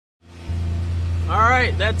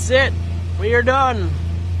Alright, that's it. We are done.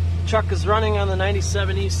 The truck is running on the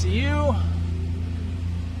 97 ECU. No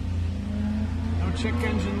check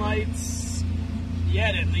engine lights.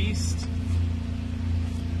 Yet, at least.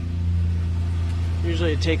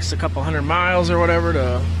 Usually it takes a couple 100 miles or whatever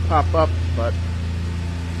to pop up, but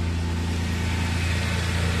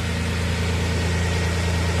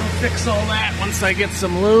I'll fix all that once I get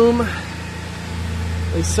some loom.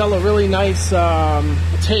 They sell a really nice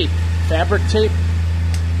tape, fabric tape,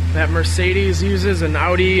 that Mercedes uses and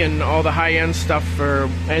Audi and all the high-end stuff for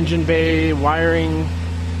engine bay, wiring,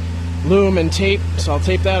 loom, and tape. So I'll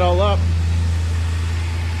tape that all up.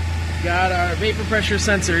 Got our vapor pressure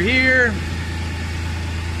sensor here,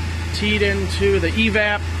 teed into the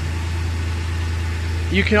evap.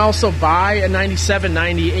 You can also buy a 97,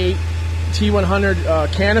 98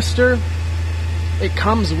 T100 canister. It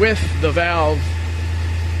comes with the valve,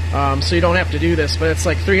 so you don't have to do this, but it's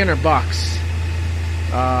like 300 bucks.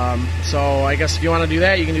 So I guess if you want to do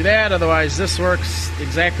that, you can do that. Otherwise, this works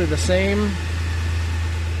exactly the same.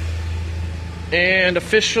 And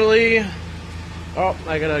officially, oh,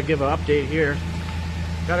 I gotta give an update here.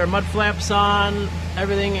 Got our mud flaps on.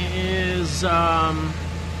 Everything is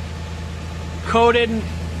coated,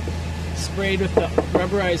 sprayed with the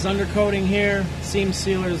rubberized undercoating here. Seam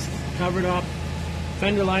sealers covered up.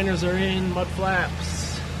 Fender liners are in, mud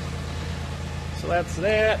flaps. So that's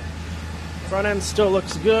that. Front end still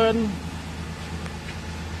looks good.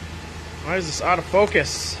 Why is this out of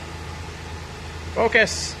focus?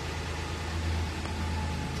 Focus!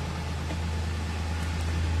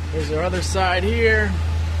 Here's our other side here.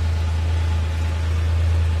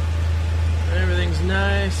 Everything's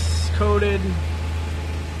nice, coated,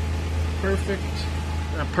 perfect.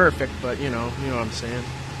 Not perfect, but you know what I'm saying.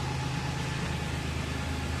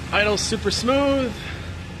 Idle's super smooth.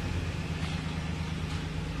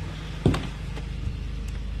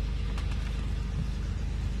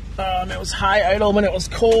 It was high idle when it was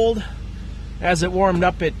cold. As it warmed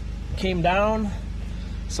up, it came down.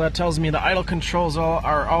 So that tells me the idle controls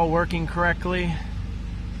are all working correctly.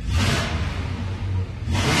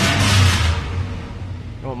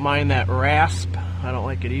 Don't mind that rasp. I don't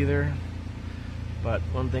like it either. But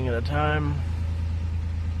one thing at a time.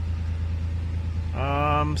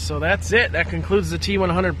 So that's it. That concludes the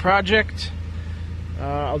T100 project.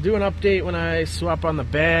 I'll do an update when I swap on the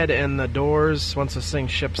bed and the doors once this thing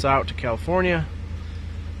ships out to California.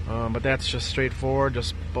 But that's just straightforward.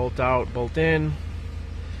 Just bolt out, bolt in.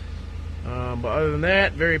 But other than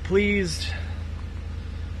that, very pleased.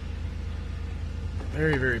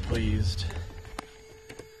 Very, very pleased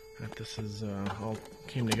that this is all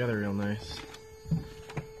came together real nice.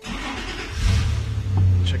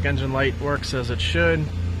 Check engine light works as it should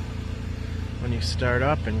when you start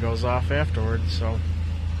up and goes off afterwards. So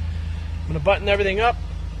I'm gonna button everything up,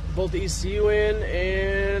 bolt the ECU in,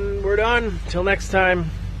 and we're done. Till next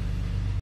time.